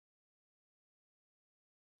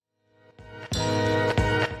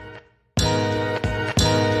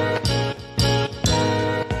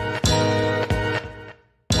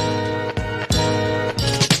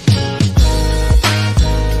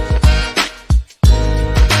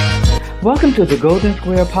Welcome to the Golden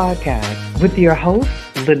Square Podcast with your hosts,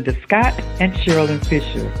 Linda Scott and Sherilyn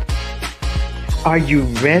Fisher. Are you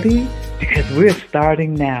ready? Because we're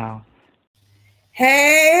starting now.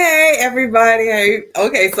 Hey, everybody. Hey.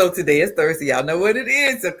 Okay, so today is Thursday. Y'all know what it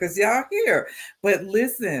is because y'all here. But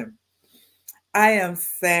listen, I am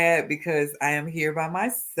sad because I am here by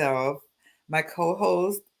myself. My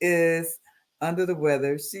co-host is under the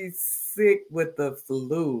weather. She's sick with the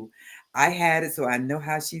flu. I had it, so I know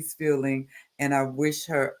how she's feeling, and I wish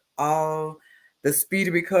her all the speedy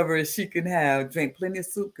recovery she can have. Drink plenty of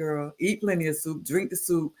soup, girl. Eat plenty of soup. Drink the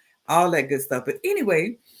soup. All that good stuff. But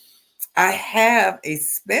anyway, I have a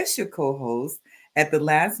special co-host at the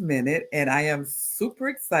last minute, and I am super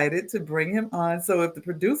excited to bring him on. So if the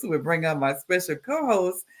producer would bring on my special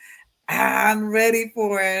co-host, I'm ready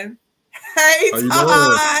for him. Hey, How you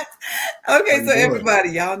doing? Todd. How Okay, you so doing? everybody,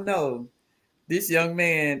 y'all know this young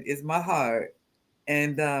man is my heart.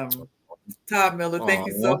 And Todd Miller, thank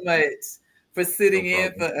you so Aw, much for no sitting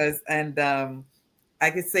in for problem. us. And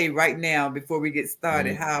I can say right now, before we get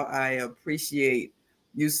started, Mhm. how I appreciate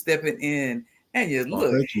you stepping in. And you Oh,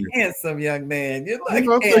 look thank you. handsome, young man. You look Thank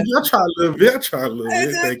you. I handsome. try a little bit. I try a little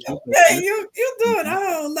bit. Thank you. Thank Yeah, you. you doing a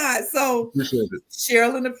Mhm. whole lot. So Appreciate it.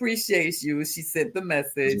 Sherilyn appreciates you. She sent the As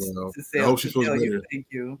message well. to I say hope she to feels tell you better. thank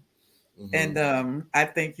you. Hmm. And I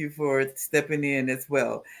thank you for stepping in as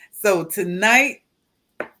well. So tonight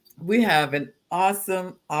we have an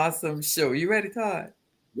awesome, awesome show. You ready, Todd?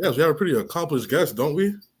 Yes, we have a pretty accomplished guest, don't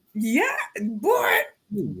we? Yeah, boy.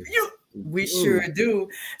 Ooh. You we sure Ooh. do.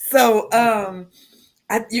 So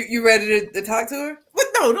you ready to talk to her? But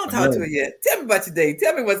no, don't I talk to her am. yet. Tell me about your day.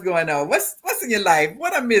 Tell me what's going on. What's in your life?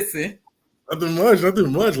 What I'm missing? Nothing much.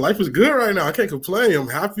 Nothing much. Life is good right now. I can't complain. I'm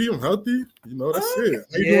happy. I'm healthy. That's Okay. it.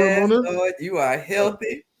 How you doing, Yes, Mona? Lord, you are Oh,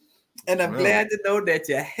 healthy. And I'm ma'am. glad to know that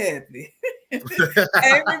you're happy.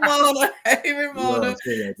 Hey Ramona. Hey Yeah, Ramona.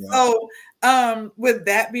 sorry about that. So with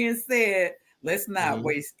that being said, let's not Hmm.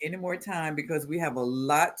 waste any more time because we have a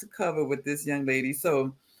lot to cover with this young lady.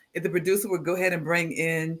 So if the producer would go ahead and bring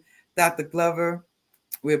in Dr. Glover,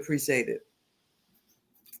 we appreciate it.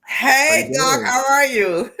 How you Hey Doc, doing? how are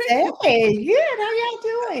you? Hey, good. How y'all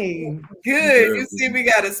doing? I'm Good. good. You see, we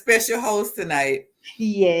got a special host tonight.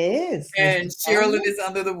 Yes, And Mr. Sherilyn Thomas. is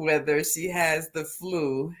under the weather. She has the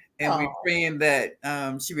flu, and we're Oh, praying that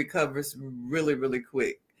she recovers really, really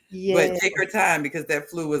quick. But yes. take her time because that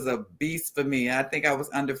flu was a beast for me. I think I was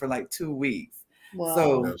under for like 2 weeks. Wow.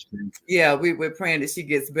 So That's good. yeah, we're praying that she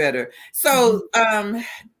gets better. Mhm. So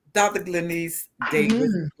Dr. Glenise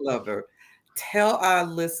Davis Mhm. Glover, tell our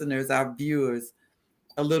listeners, our viewers,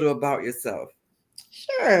 a little about yourself.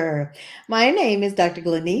 Sure. My name is Dr.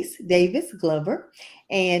 Glenice Davis Glover,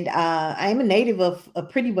 and I'm a native of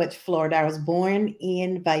pretty much Florida. I was born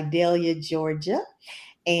in Vidalia, Georgia,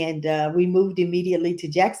 and we moved immediately to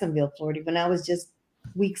Jacksonville, Florida when I was just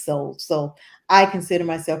weeks old. So I consider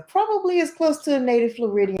myself probably as close to a native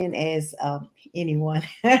Floridian as anyone.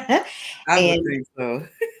 I would And think so.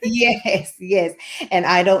 yes, yes. And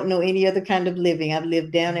I don't know any other kind of living. I've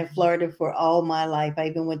lived down in Florida for all my life. I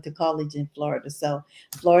even went to college in Florida. So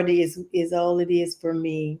Florida is all it is for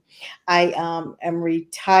me. I am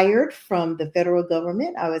retired from the federal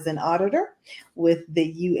government. I was an auditor with the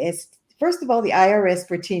US. First of all, the IRS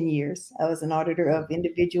for 10 years. I was an auditor of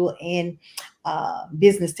individual and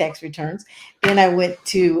business tax returns. Then I went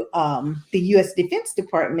to the U.S. Defense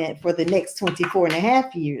Department for the next 24 and a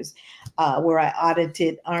half years where I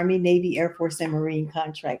audited Army, Navy, Air Force, and Marine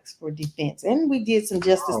contracts for defense. And we did some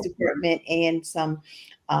Justice Wow. Department and some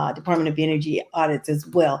Department of Energy audits as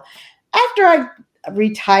well. After I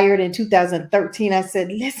retired in 2013, I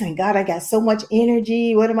said, listen, God, I got so much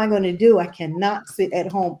energy. What am I going to do? I cannot sit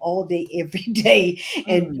at home all day, every day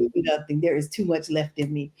and do Mm, nothing. There is too much left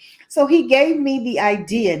in me. So he gave me the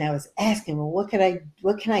idea, and I was asking, well, what can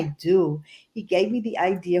I do? He gave me the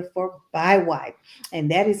idea for BuyWhy,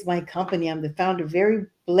 and that is my company. I'm the founder, very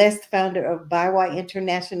blessed founder of BuyWhy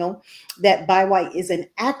International. That BuyWhy is an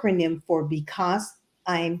acronym for Because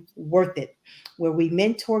I'm Worth It, where we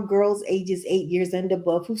mentor girls ages 8 years and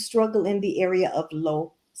above who struggle in the area of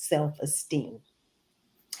low self-esteem.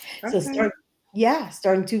 So okay.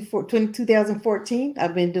 starting 2014,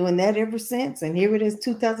 I've been doing that ever since. And here it is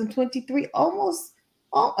 2023, almost,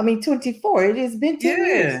 oh, I mean 24. It has been 10 Yeah,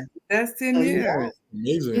 years. that's 10 So yeah. years.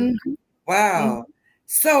 Amazing. Mhm, mhm. Wow.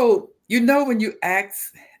 So, when you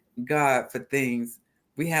ask God for things,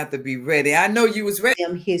 we have to be ready. I know you was ready.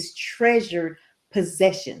 Them his treasured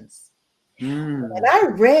possessions. And Mm. I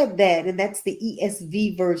read that, and that's the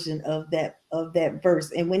ESV version of that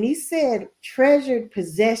verse. And when he said treasured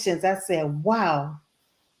possessions, I said, wow,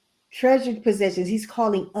 treasured possessions. He's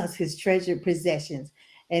calling us his treasured possessions.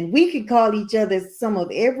 And we could call each other some of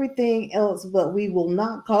everything else, but we will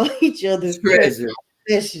not call each other treasured Treasure.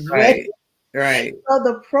 possessions, right? Right. Right. So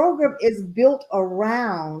the program is built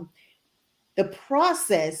around the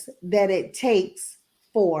process that it takes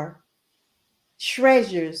for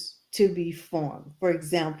treasures to be formed. For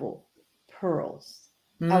example, pearls.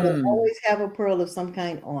 I will Mm, always have a pearl of some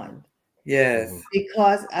kind on yes.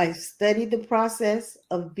 because I studied the process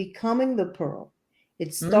of becoming the pearl.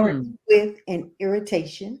 It starts Mm, with an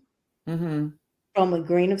irritation mm-hmm. from a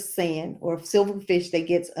grain of sand or silverfish that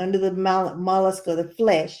gets under the mollusk or the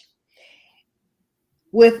flesh.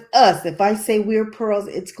 With us, if I say we're pearls,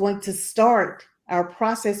 it's going to start. Our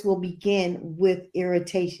process will begin with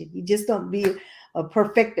irritation. You just don't be a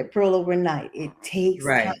perfected pearl overnight. It takes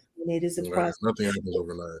time, Right. and it is a Right. process. Nothing happens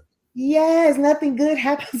overnight. Yes, nothing good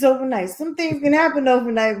happens overnight. Some things can happen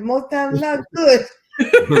overnight, but most times not good.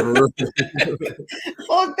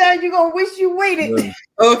 Most times you're gonna wish you waited. Yeah, yeah.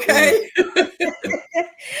 Okay.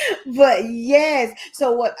 But yes,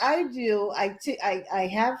 so what I do, I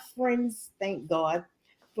have friends, thank God,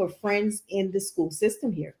 for friends in the school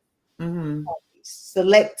system here, Mm-hmm.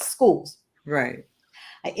 select schools. Right.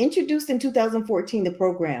 I introduced in 2014 the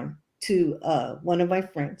program to one of my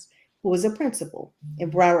friends who was a principal in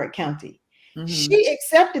Broward County. Mm-hmm. She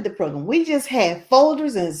accepted the program. We just had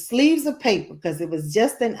folders and sleeves of paper because it was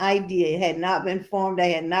just an idea. It had not been formed. I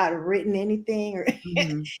had not written anything or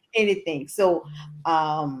Mm-hmm. anything. So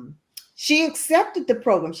she accepted the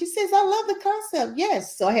program. She says, I love the concept.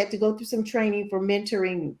 Yes. So I had to go through some training for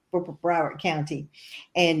mentoring for Broward County.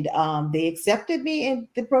 And they accepted me in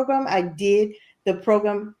the program. I did the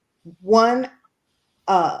program one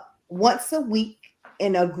once a week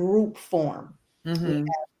in a group form. We Mm-hmm. have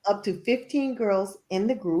up to 15 girls in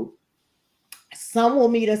the group. Some will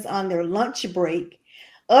meet us on their lunch break.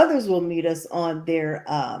 Others will meet us on their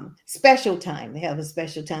special time. They have a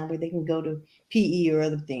special time where they can go to PE or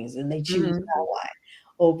other things, and they choose Mm-hmm. why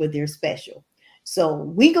over their special. So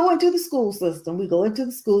we go into the school system. We go into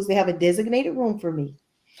the schools. They have a designated room for me,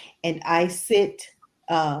 and I sit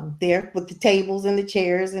there with the tables and the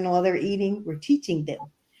chairs, and while they're eating, we're teaching them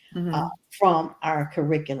Mm-hmm. from our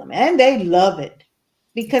curriculum, and they love it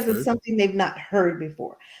because it's Okay. something they've not heard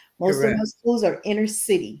before. Most of Correct. my schools are inner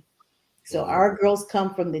city, so our girls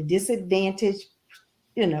come from the disadvantaged,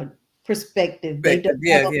 you know, perspective. They don't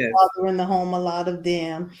Perspective. have Yes. a Yes. father in the home. A lot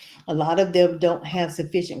of them don't have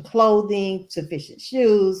sufficient clothing, sufficient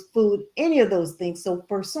shoes, food, any of those things. So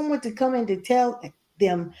for someone to come in to tell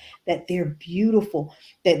them that they're beautiful,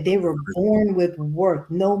 that they were born with worth,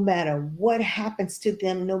 no matter what happens to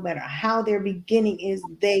them, no matter how their beginning is,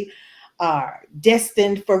 they are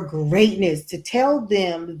destined for greatness. To tell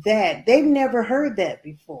them that they've never heard that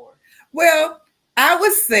before. Well, I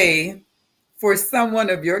would say for someone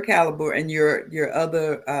of your caliber and your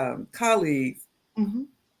other colleagues Mhm.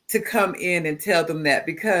 to come in and tell them that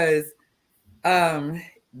because um,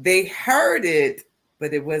 they heard it,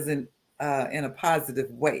 but it wasn't in a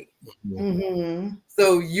positive way. Mhm.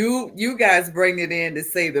 So you guys bring it in to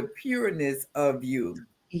say the pureness of you.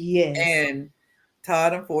 Yes. And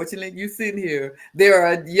Todd, unfortunately, you sitting here. There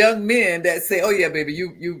are young men that say, "Oh yeah, baby,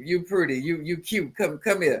 you pretty, you cute. Come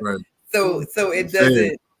here." Right. So it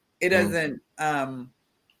Same. doesn't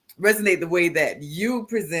resonate the way that you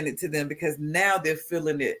present it to them because now they're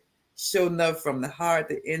feeling it show enough from the heart,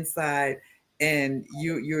 the inside, and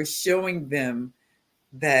you're showing them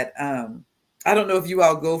that I don't know if you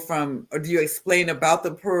all go from or do you explain about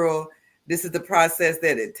the pearl? This is the process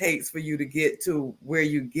that it takes for you to get to where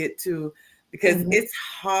you get to because Mhm. it's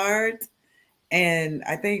hard. And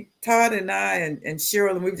I think Todd and I and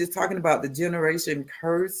Cheryl, and we were just talking about the generation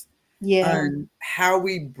curse Yeah. on how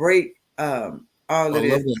we break all I of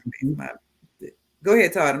love this. that. Go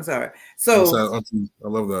ahead, Todd. I'm sorry. I'm So, sorry, Auntie. I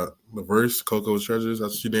love that. The verse, Coco's Treasures.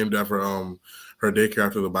 That's she named after her daycare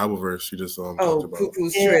after the Bible verse she just talked oh, about.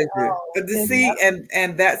 Poo-Poo's Yeah. treasure. Oh, But to that's see,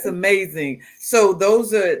 and that's amazing. So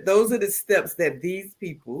those are the steps that these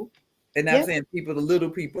people, and I'm yeah. saying people, the little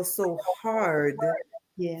people, so hard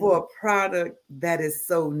Yeah. for a product that is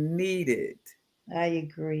so needed. I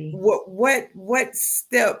agree. What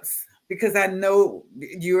steps? Because I know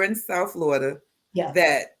you're in South Florida, Yeah.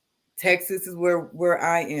 that Texas is where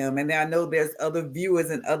I am, and I know there's other viewers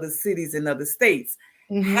in other cities in other states.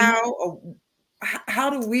 Mhm. How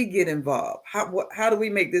do we get involved? How do we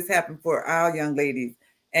make this happen for our young ladies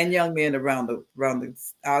and young men around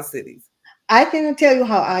our cities? I can tell you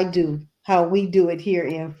how we do it here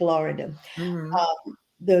in Florida. Hmm.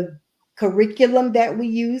 The curriculum that we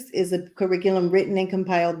use is a curriculum written and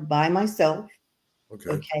compiled by myself. Okay.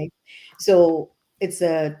 Okay. So it's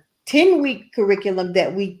a 10-week curriculum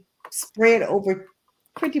that we spread over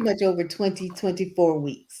pretty much over 24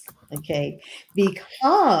 weeks. Okay.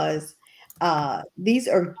 Because these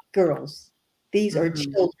are girls, these are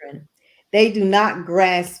children. They do not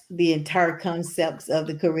grasp the entire concepts of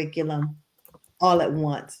the curriculum all at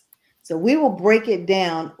once. So we will break it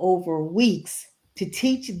down over weeks to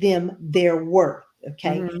teach them their worth.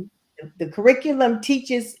 Okay. The curriculum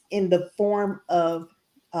teaches in the form of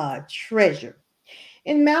treasure.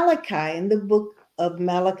 In Malachi, in the book of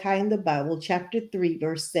Malachi in the Bible, chapter 3,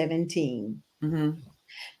 verse 17,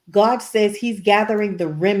 God says he's gathering the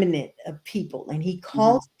remnant of people and he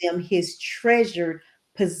calls them his treasured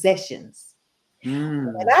possessions.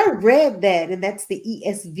 And I read that, and that's the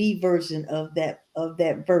ESV version of that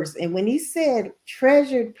verse. And when he said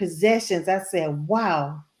treasured possessions, I said,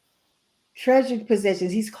 wow, treasured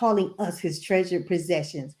possessions. He's calling us his treasured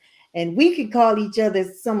possessions. And we could call each other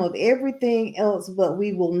some of everything else, but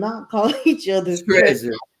we will not call each other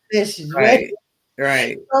treasured possessions, right?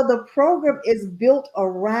 Right. So the program is built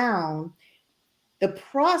around the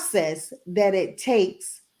process that it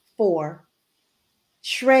takes for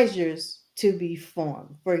treasures to be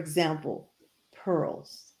formed. For example,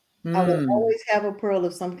 pearls. I will always have a pearl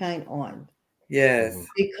of some kind on. Yes.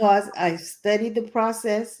 Because I studied the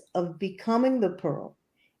process of becoming the pearl.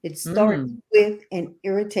 It starts with an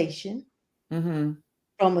irritation from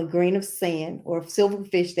a grain of sand or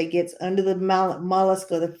silverfish that gets under the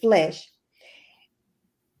mollusk or the flesh.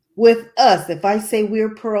 With us, if I say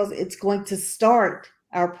we're pearls, it's going to start.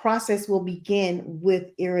 Our process will begin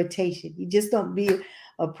with irritation. You just don't be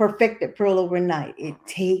a perfected pearl overnight. It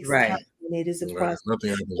takes time, and it is a process. Nothing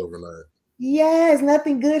happens overnight. Yes,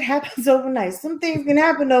 nothing good happens overnight. Some things can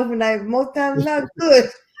happen overnight, but most times not good.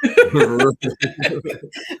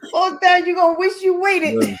 Most times you're gonna wish you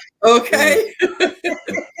waited. Okay.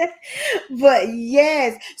 But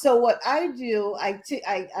yes, so what I do,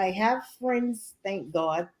 I have friends, thank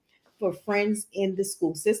God for friends in the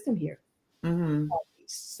school system here.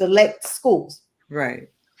 Select schools. Right.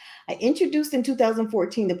 I introduced in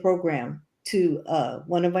 2014 the program to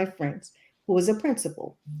one of my friends who was a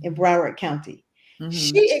principal in Broward County.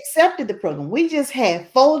 She accepted the program. We just had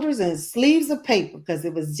folders and sleeves of paper because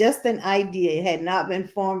it was just an idea. It had not been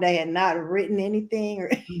formed. I had not written anything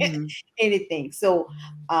or anything. So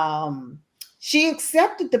she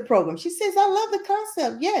accepted the program. She says, I love the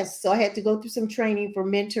concept. Yes. So I had to go through some training for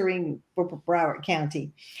mentoring for Broward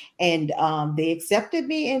County. And they accepted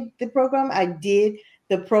me in the program. I did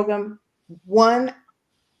the program once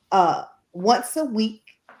a week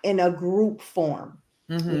in a group form.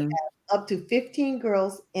 We have up to 15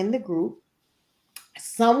 girls in the group.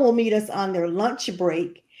 Some will meet us on their lunch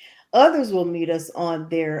break. Others will meet us on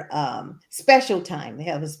their special time. They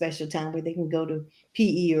have a special time where they can go to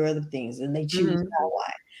PE or other things, and they choose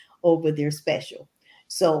why over their special.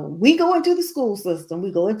 So we go into the school system.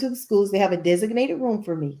 We go into the schools. They have a designated room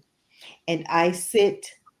for me. And I sit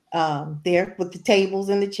there with the tables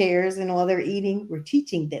and the chairs and while they're eating, we're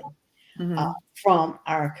teaching them from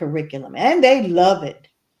our curriculum. And they love it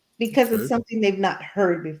because it's something they've not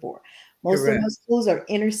heard before. Most of my schools are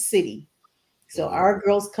inner city. So our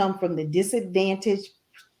girls come from the disadvantaged,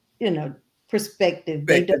 perspective.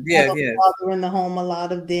 They don't have a father in the home, a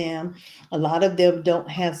lot of them. A lot of them don't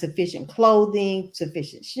have sufficient clothing,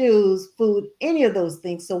 sufficient shoes, food, any of those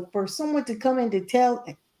things. So for someone to come in to tell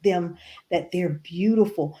them that they're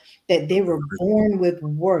beautiful, that they were born with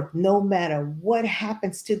worth, no matter what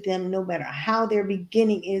happens to them, no matter how their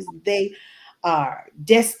beginning is, they are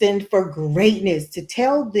destined for greatness, to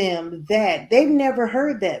tell them that they've never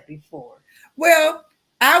heard that before. Well,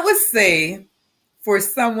 I would say for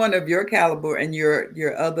someone of your caliber and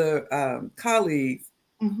your other colleagues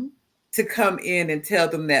to come in and tell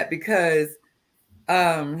them that, because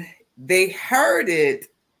they heard it,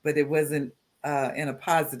 but it wasn't in a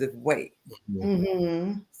positive way.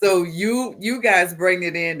 So you guys bring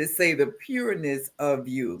it in to say the pureness of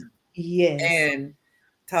you. Yes. And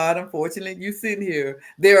Todd, unfortunately, you sitting here.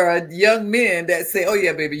 There are young men that say, "Oh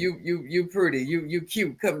yeah, baby, you pretty, you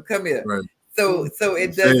cute. Come here." Right. So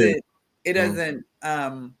it doesn't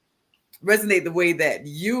resonate the way that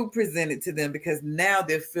you present it to them, because now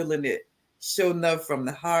they're feeling it show enough from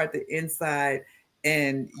the heart, the inside,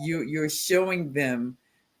 and you're showing them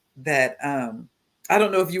that. I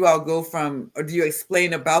don't know if you all go from, or do you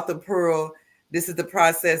explain about the pearl? This is the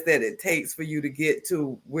process that it takes for you to get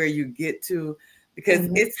to where you get to. Because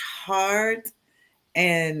it's hard.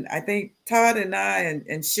 And I think Todd and I and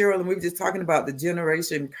Cheryl, and we were just talking about the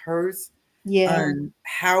generation curse. And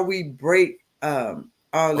how we break all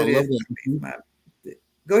of this.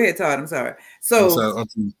 Go Go ahead, Todd. I'm sorry. I So,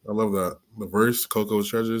 love that. The verse, Coco's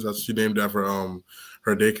Treasures. She named that for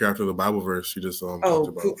her daycare after the Bible verse she just talked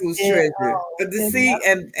about. Cuckoo's Yeah, Treasure. oh, But to that's see,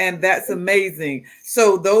 and that's amazing.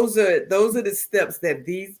 So those are the steps that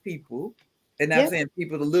these people, and I'm yeah, saying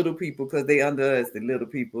people, the little people, because they under us, the little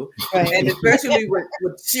people, right. and especially with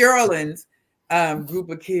Sherilyn's group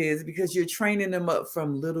of kids, because you're training them up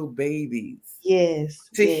from little babies Yes,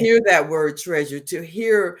 to yes, hear that word treasure, to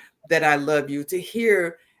hear that I love you, to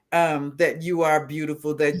hear that you are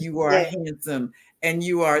beautiful, that you are yes. handsome, and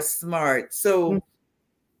you are smart. Mm, So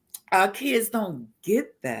our kids don't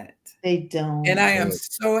get that. they And don't. I am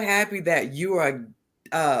so happy that you are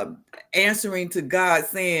answering to God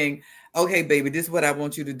saying, okay, baby, this is what I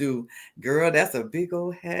want you to do. Girl, that's a big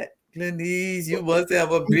old hat, Glenise. You must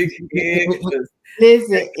have a big head. 'Cause,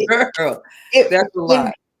 Listen, girl, it that's a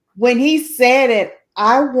lot. when he said it,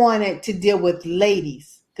 I wanted to deal with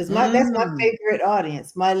ladies because that's my Mm, favorite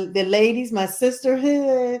audience. The ladies, my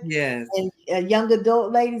sisterhood, yes. and young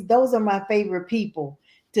adult ladies. Those are my favorite people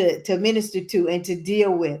to minister to and to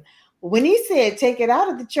deal with. When he said take it out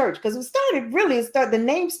of the church, because the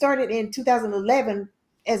name started in 2011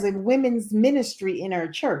 as a women's ministry in our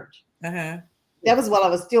church. Uh-huh. That was while I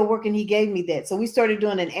was still working. He gave me that. So we started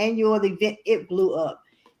doing an annual event. It blew up.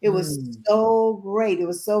 It was so great. It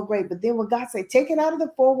was so great. But then when God said, take it out of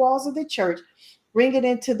the four walls of the church, bring it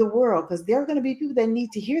into the world, because there are going to be people that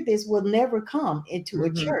need to hear this will never come into a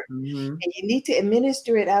church. And you need to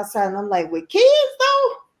administer it outside. And I'm like, with kids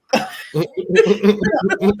though? I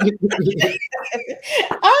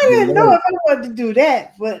didn't know if I wanted to do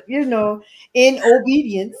that, but in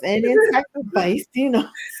obedience and in sacrifice,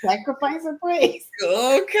 sacrifice and praise.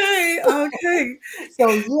 Okay. So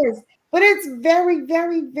yes, but it's very,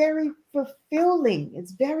 very, very fulfilling.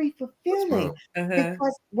 It's very fulfilling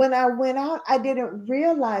because when I went out, I didn't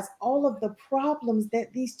realize all of the problems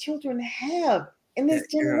that these children have in this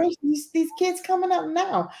generation. These kids coming up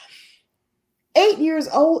now. 8 years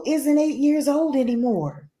old isn't 8 years old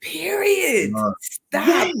anymore. Period. Stop.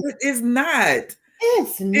 Yes. It is not.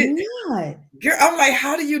 It's not. Girl, I'm like,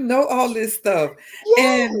 how do you know all this stuff?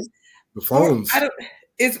 Yes. And the phones.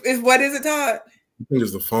 It's what is it, Todd? I think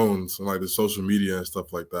it's the phones and like the social media and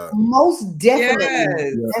stuff like that. Most definitely.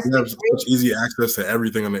 Yes. You have such easy access to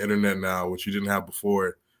everything on the internet now, which you didn't have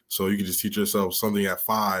before. So you can just teach yourself something at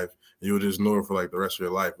 5 and you'll just know it for like the rest of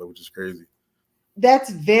your life, which is crazy. That's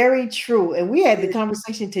very true. And we had the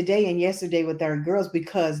conversation today and yesterday with our girls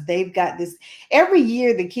because they've got this every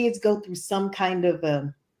year. The kids go through some kind of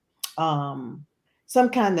I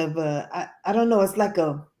don't know. It's like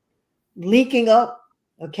a linking up.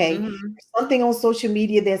 Okay. Something on social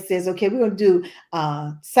media that says, okay, we're going to do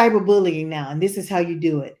cyberbullying now. And this is how you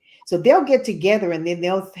do it. So they'll get together and then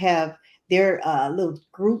they'll have their little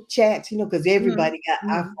group chats, because everybody got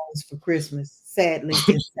iPhones for Christmas, sadly.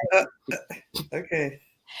 Okay.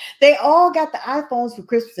 They all got the iPhones for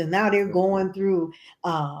Christmas, and now they're going through,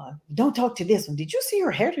 don't talk to this one. Did you see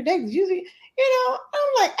her hair today? Did you see?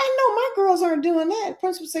 I'm like, I know my girls aren't doing that. The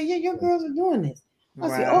principal say, yeah, your girls are doing this. I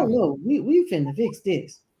said, oh, no, we finna fix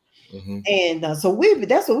this. And so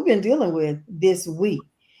that's what we've been dealing with this week.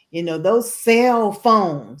 Those cell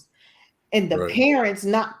phones and the parents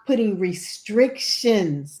not putting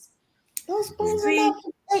restrictions. Those phones are not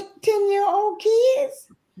for 10-year-old kids.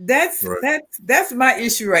 That's my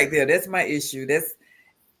issue right there. That's my issue. That's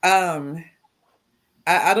I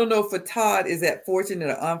don't know if for Todd is that fortunate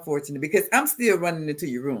or unfortunate because I'm still running into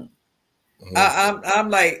your room. I'm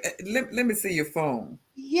like, let me see your phone.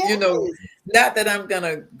 Yes. Not that I'm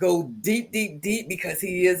gonna go deep because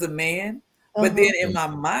he is a man, but then in my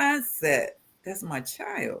mindset, that's my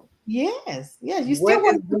child. Yes. You still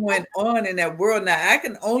what is going on in that world now? I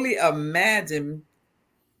can only imagine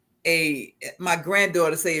my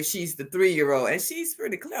granddaughter say if she's the 3-year-old, and she's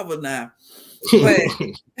pretty clever now, but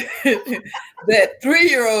that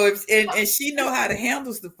 3-year-old and she know how to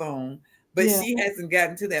handle the phone. But she hasn't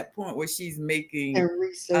gotten to that point where she's making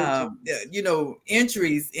entries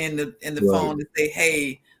in the phone to say,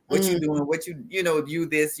 hey, what you doing? What you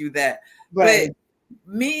this, you that. Right. But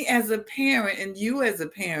me as a parent and you as a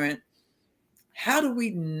parent, how do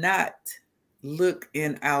we not look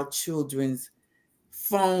in our children's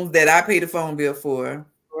phones that I pay the phone bill for?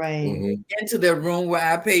 Right. Into their room where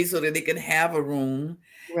I pay so that they can have a room.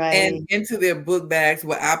 Right. And into their book bags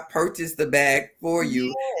where I purchased the bag for you.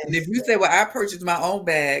 Yes. And if you say, well, I purchased my own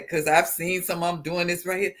bag because I've seen some of them doing this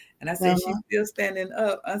right here. And I said, she's still standing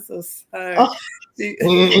up. I'm so sorry. Oh.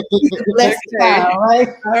 Let's try, right?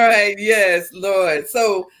 All right. Yes, Lord.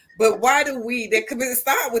 So, but why do we, because it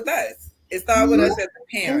starts with us. It starts with us as a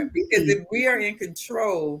parent. Because if we are in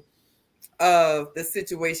control of the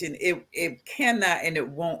situation, it cannot and it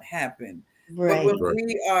won't happen. But Right. when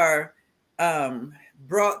we are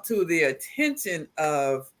brought to the attention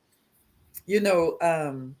of,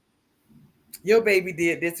 your baby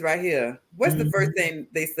did this right here. What's the first thing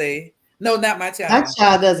they say? No, not my My child.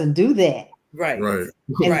 child doesn't do that. Right. Right.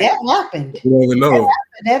 And Right. that happened. You don't even know.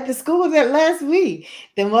 At the school that last week,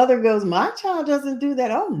 the mother goes, "My child doesn't do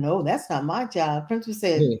that." Oh no, that's not my child. Principal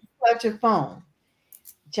says, "Pull out your phone."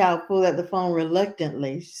 Child pulled out the phone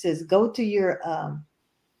reluctantly. She says, "Go to your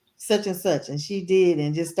such and such," and she did,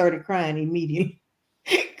 and just started crying immediately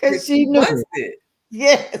because she knew. busted.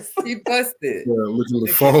 Yes. She busted. Yeah, looking at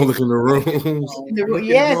the phone, looking in the room.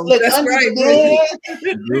 Yes, look That's under right, the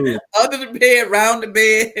bed. Dude, Under the bed, round the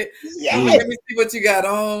bed. Yes. Let me see what you got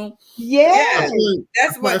on. Yes.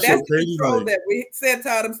 That's I feel that's so the crazy, control like- that we said,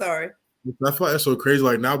 Todd. I'm sorry. I feel like that's so crazy.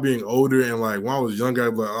 Like now being older and like when I was younger,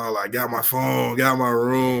 I'd be like, oh, like got my phone, got my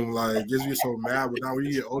room, like gets me so mad. But now when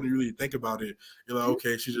you get older, you really think about it. You're like,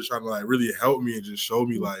 okay, she's just trying to like really help me and just show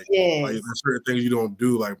me like Yes. there's certain things you don't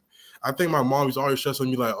do. Like I think my mom used to always stress on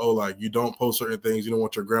me like, oh, like you don't post certain things you don't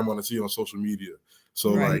want your grandma to see on social media.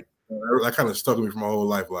 So Right. like that kind of stuck with me for my whole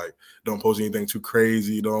life. Like don't post anything too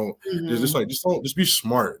crazy. Don't just be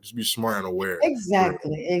smart. Just be smart and aware.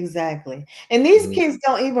 Exactly. And these kids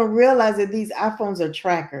don't even realize that these iPhones are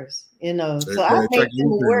trackers, So I made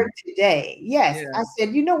them aware today. Yes. Yeah. I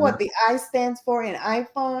said, you know what the I stands for in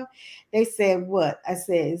iPhone? They said what? I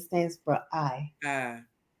said it stands for I.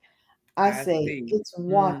 I say see. it's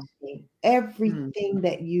watching everything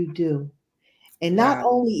that you do. And not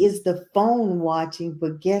only is the phone watching,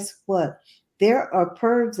 but guess what? There are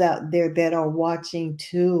pervs out there that are watching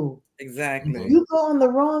too. Exactly. You go on the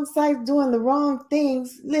wrong site doing the wrong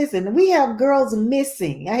things. Listen, we have girls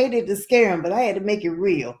missing. I hated to scare them, but I had to make it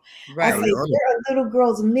real. Right. I say there are little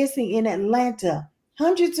girls missing in Atlanta.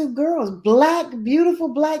 Hundreds of girls, beautiful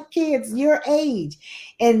black kids your age,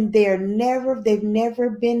 and they've never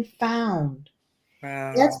been found.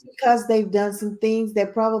 Wow. That's because they've done some things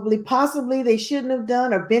that possibly they shouldn't have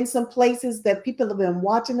done, or been some places that people have been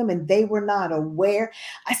watching them and they were not aware.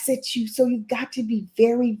 I said, so you've got to be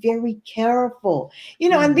very, very careful.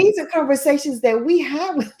 And these are conversations that we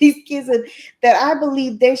have with these kids that I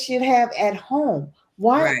believe they should have at home.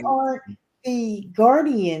 Why aren't the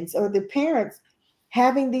guardians or the parents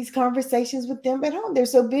having these conversations with them at home? They're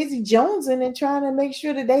so busy jonesing and trying to make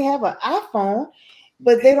sure that they have an iPhone,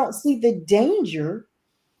 but they don't see the danger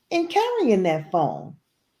in carrying that phone.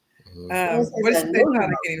 What is it? I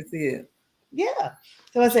can't even see it. Yeah.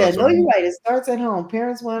 So I said, I know you're right. It starts at home.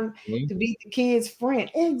 Parents want to be the kid's friend.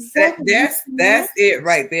 Exactly. That's it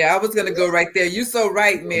right there. I was gonna go right there. You're so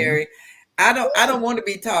right, Mary. I don't want to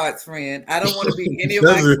be Todd's friend. I don't want to be any of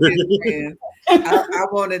my kids' friends. I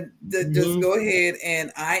want to just go ahead,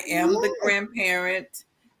 and I am the grandparent.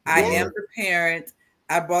 I am the parent.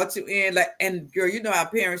 I brought you in, and girl, our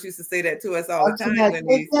parents used to say that to us all the time. And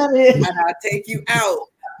I'll take you out,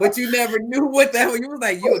 but you never knew what the hell. You was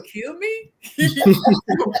like, you'll kill me?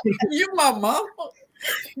 You my mama?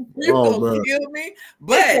 You gonna kill me?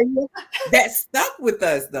 But that stuck with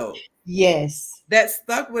us, though. Yes, that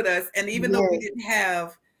stuck with us. And even though we didn't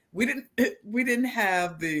have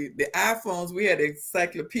the iPhones, we had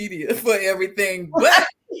encyclopedia for everything. But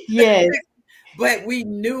but we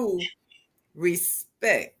knew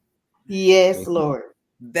respect. Yes, Lord.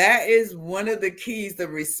 That is one of the keys, the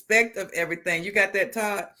respect of everything. You got that,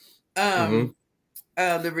 Todd?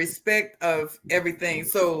 The respect of everything.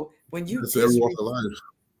 So when you every walk of life.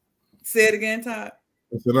 Say it again, Todd.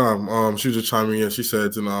 I said, she was just chiming in. She said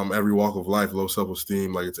it's in every walk of life, low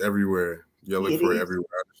self-esteem, like it's everywhere. You look for it everywhere.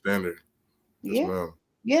 I understand it.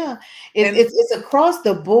 Yeah. It's across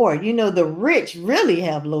the board. The rich really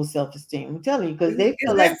have low self-esteem. I'm telling you, because they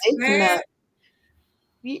feel like they cannot.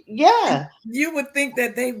 Yeah. You would think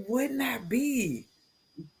that they would not be.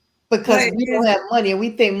 Because we don't have money, and we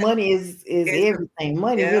think money is everything.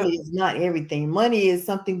 Money really is not everything. Money is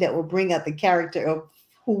something that will bring out the character of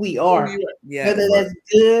who we are. Whether that's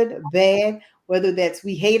good, bad, whether that's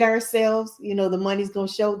we hate ourselves, the money's going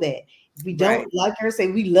to show that. If we don't like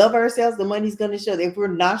ourselves, we love ourselves, the money's going to show that. If we're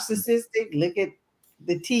narcissistic, look at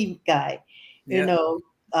the T guy, that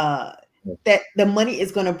the money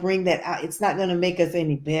is going to bring that out. It's not going to make us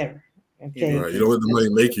any better. Okay. Right. You don't let the money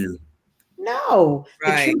make you. No,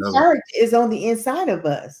 the true character is on the inside of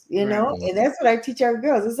us, and that's what I teach our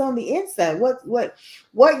girls. It's on the inside. What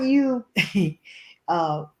you,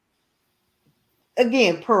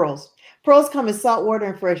 again, pearls come in salt water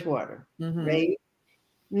and fresh water, right?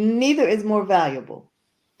 Neither is more valuable.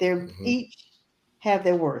 They're each have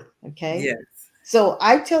their worth. Okay. Yes. So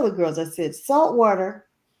I tell the girls, I said, salt water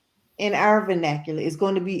in our vernacular is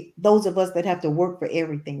going to be those of us that have to work for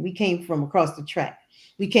everything. We came from across the track.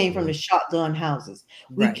 We came from the shotgun houses.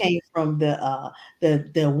 We Right. came from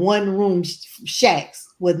the one room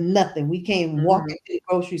shacks with nothing. We came walking to the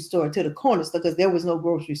grocery store, to the corner store, because there was no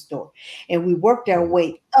grocery store. And we worked our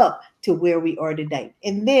way up to where we are today.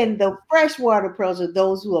 And then the freshwater pearls are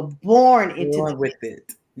those who are born into Born with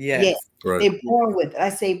it. yeah, Yes. Right. they're born with it. I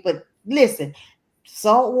say, but listen,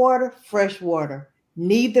 salt water, fresh water,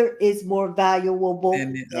 neither is more valuable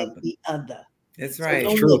Than than the other. the other. That's So right.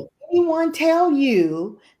 don't True. let anyone tell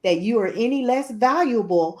you that you are any less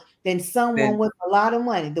valuable than someone Then- with a lot of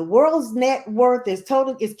money. The world's net worth is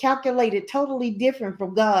calculated totally different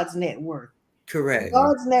from God's net worth. Correct.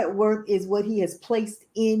 God's net worth is what he has placed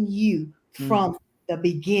in you from the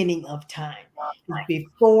beginning of time.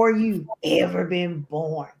 Before you've ever been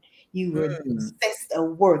born, you were possessed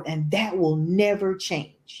of worth, and that will never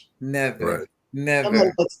change. Never. Right. No matter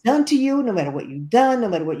Never. what's done to you, no matter what you've done, no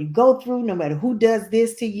matter what you go through, no matter who does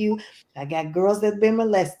this to you. I got girls that have been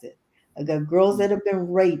molested. I got girls that have been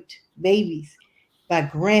raped, babies, by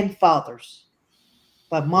grandfathers,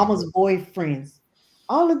 by mama's boyfriends,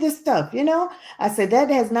 all of this stuff, you know. I said that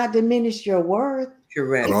has not diminished your worth.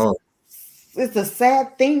 Correct. At all. It's a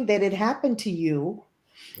sad thing that it happened to you,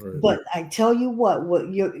 Right. but I tell you what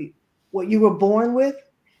you were born with,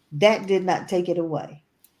 that did not take it away.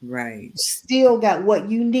 Right. Still got what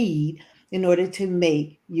you need in order to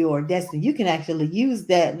make your destiny. You can actually use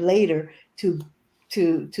that later to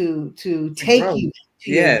take grow. you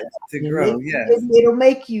to Yes. your To grow. destiny. Yes. It'll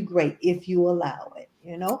make you great if you allow it,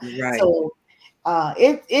 you know. Right. So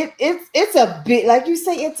it's a big, like you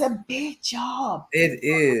say, it's a big job. It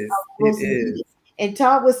is. Girls It need is. it. And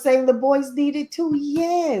Todd was saying the boys need it too.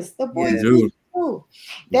 Yes, the boys Yes. need it too.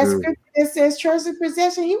 That Dude. scripture that says treasure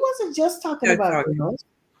possession, he wasn't just talking Yeah, about talking. girls.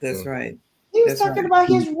 That's right. He was That's talking right.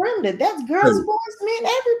 about his remnant. That's girls, Right. boys,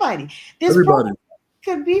 men, everybody. This Everybody. program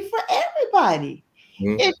could be for everybody.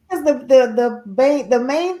 Mhm. It's because the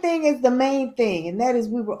main thing is the main thing, and that is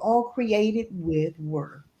we were all created with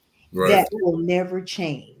worth. Right. That will never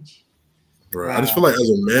change. Right. I just feel like as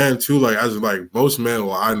a man too, like as like most men,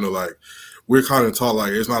 well, I know like we're kind of taught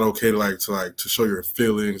like it's not okay to show your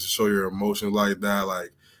feelings, to show your emotions like that. Like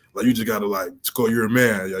you just gotta like go, you're a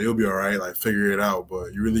man, yeah, you'll be all right, like figure it out.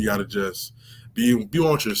 But you really gotta just be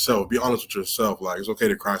honest with yourself, be honest with yourself. Like it's okay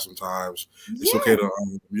to cry sometimes. It's okay to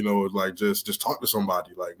like just talk to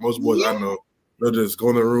somebody. Like most boys I know, they'll just go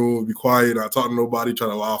in the room, be quiet, not talk to nobody, try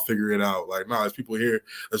to I'll figure it out. Like, there's people here,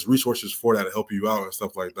 there's resources for that to help you out and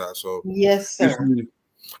stuff like that. So yes, sir.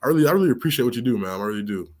 I really appreciate what you do, man. I really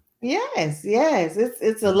do. Yes.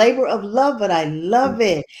 It's a labor of love, but I love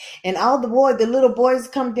it. And all the little boys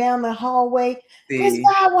come down the hallway. Miss See,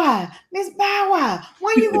 Bow Wow,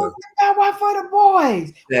 when you gonna get Bow Wow for the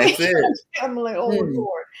boys? that's it. I'm like, oh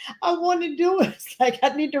Lord, I want to do it. It's like I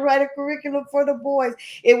need to write a curriculum for the boys.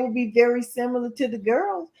 It will be very similar to the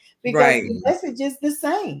girls because Right. the message is the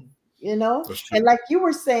same, you know. That's true. And like you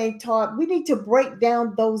were saying, Todd, we need to break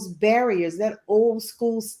down those barriers, that old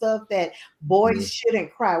school stuff that boys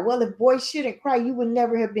shouldn't cry. Well, if boys shouldn't cry, you would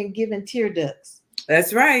never have been given tear ducts.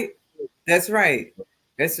 That's right. That's right.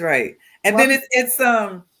 That's right. And then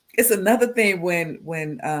it's another thing when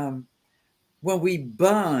we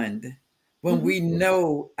bond, when we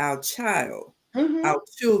know our child, our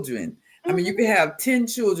children. I mean, you can have 10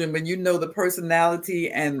 children, but you know the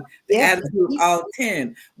personality and the attitude of all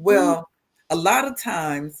 10. Well, a lot of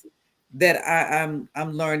times that I'm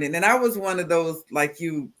learning, and I was one of those like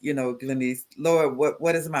you know, Glenise, Lord,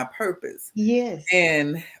 what is my purpose? Yes.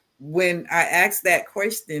 And when I asked that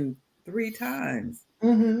question 3 times,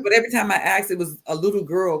 but every time I asked, it was a little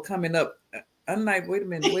girl coming up. I'm like, wait a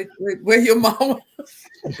minute, where your mama?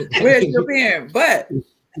 Where's your parent? But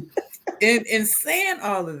in saying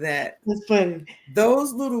all of that, that's funny.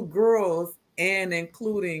 Those little girls, and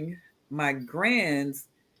including my grands,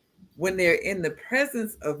 when they're in the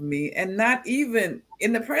presence of me, and not even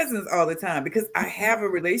in the presence all the time, because I have a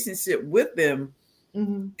relationship with them.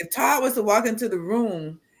 If Todd was to walk into the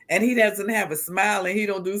room and he doesn't have a smile and he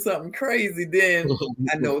don't do something crazy, then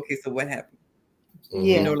I know, okay, so what happened?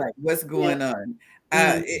 Yeah. You know, like what's going on?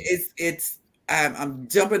 I'm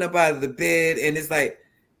jumping up out of the bed and it's like,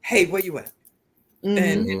 hey, where you at?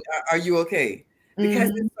 And are you okay?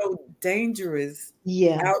 Because it's so dangerous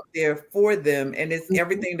out there for them, and it's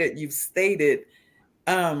everything that you've stated.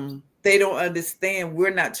 They don't understand.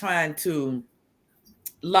 We're not trying to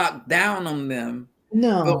lock down on them,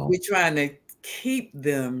 but we're trying to keep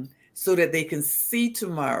them so that they can see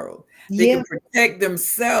tomorrow. They Yeah. can protect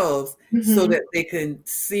themselves so that they can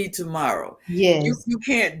see tomorrow. Yes. You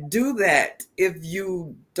can't do that if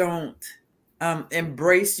you don't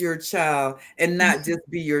embrace your child and not just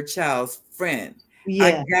be your child's friend. I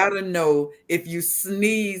Yeah. gotta know if you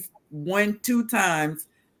sneeze 1-2 times,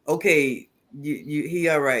 okay, he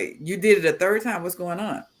all right. You did it a third time, what's going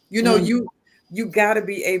on? You know, Mhm. you gotta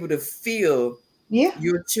be able to feel Yeah.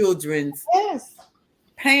 your children's Yes.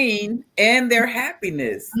 pain and their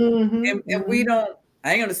happiness. Mhm. And we don't,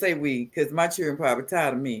 I ain't gonna say we, because my children probably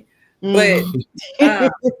tired of me, but Mhm. Yeah,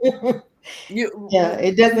 you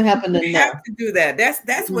it doesn't happen we have enough. to do that.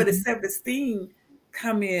 That's where the Mhm. self-esteem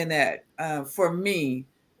come in at for me,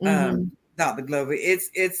 Mhm. Dr. Glover.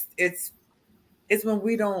 It's when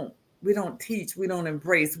we don't teach, we don't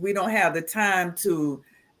embrace, we don't have the time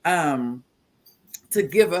um to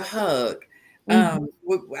give a hug. Mhm.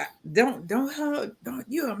 Don't hug. Don't,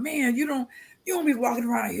 you're a man. You don't be walking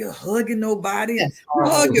around here hugging nobody. That's You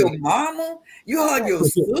hug horrible. your mama. You hug your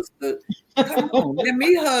sister. Come on, let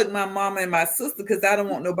me hug my mama and my sister because I don't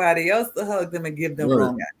want nobody else to hug them and give them Right.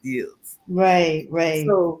 wrong ideas. Right, right.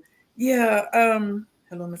 So yeah.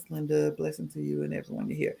 Hello, Miss Linda. Blessing to you and everyone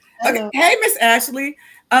you here. Okay. Hello. Hey, Miss Ashley.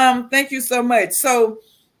 Thank you so much. So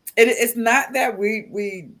it's not that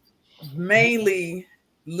we mainly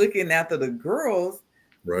looking after the girls,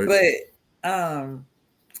 Right. but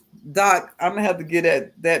Doc, I'm gonna have to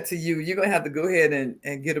get that to you. You're gonna have to go ahead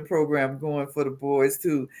and get a program going for the boys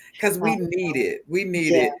too, because we need it. We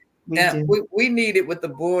need Yeah, it. we And do. we need it with the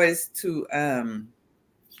boys to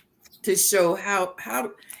show how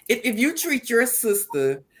if you treat your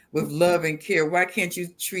sister with love and care, why can't you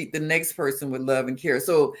treat the next person with love and care?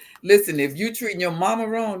 So listen, if you treating your mama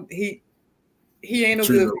wrong, he ain't no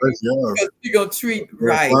Treating good the for you rest, yeah. because you're gonna treat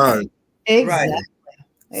Red right. flag. Right.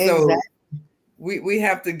 Exactly. So Exactly. we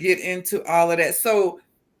have to get into all of that. So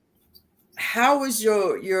how is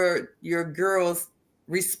your girls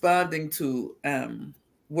responding to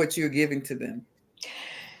what you're giving to them?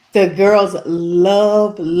 The girls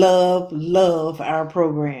love, love, love our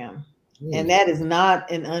program. And that is not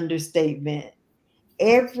an understatement.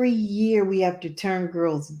 Every year we have to turn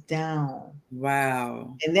girls down.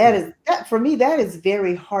 Wow. And that for me, that is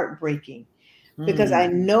very heartbreaking because I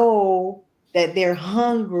Mm, know that they're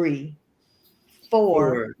hungry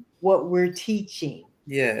for sure. what we're teaching.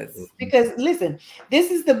 Yes. Because listen,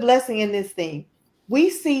 this is the blessing in this thing. We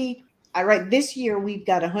see, all right, this year we've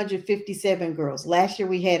got 157 girls. Last year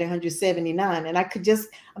we had 179, and I'm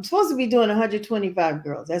supposed to be doing 125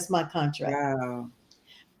 girls. That's my contract. Wow.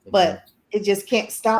 But it just can't stop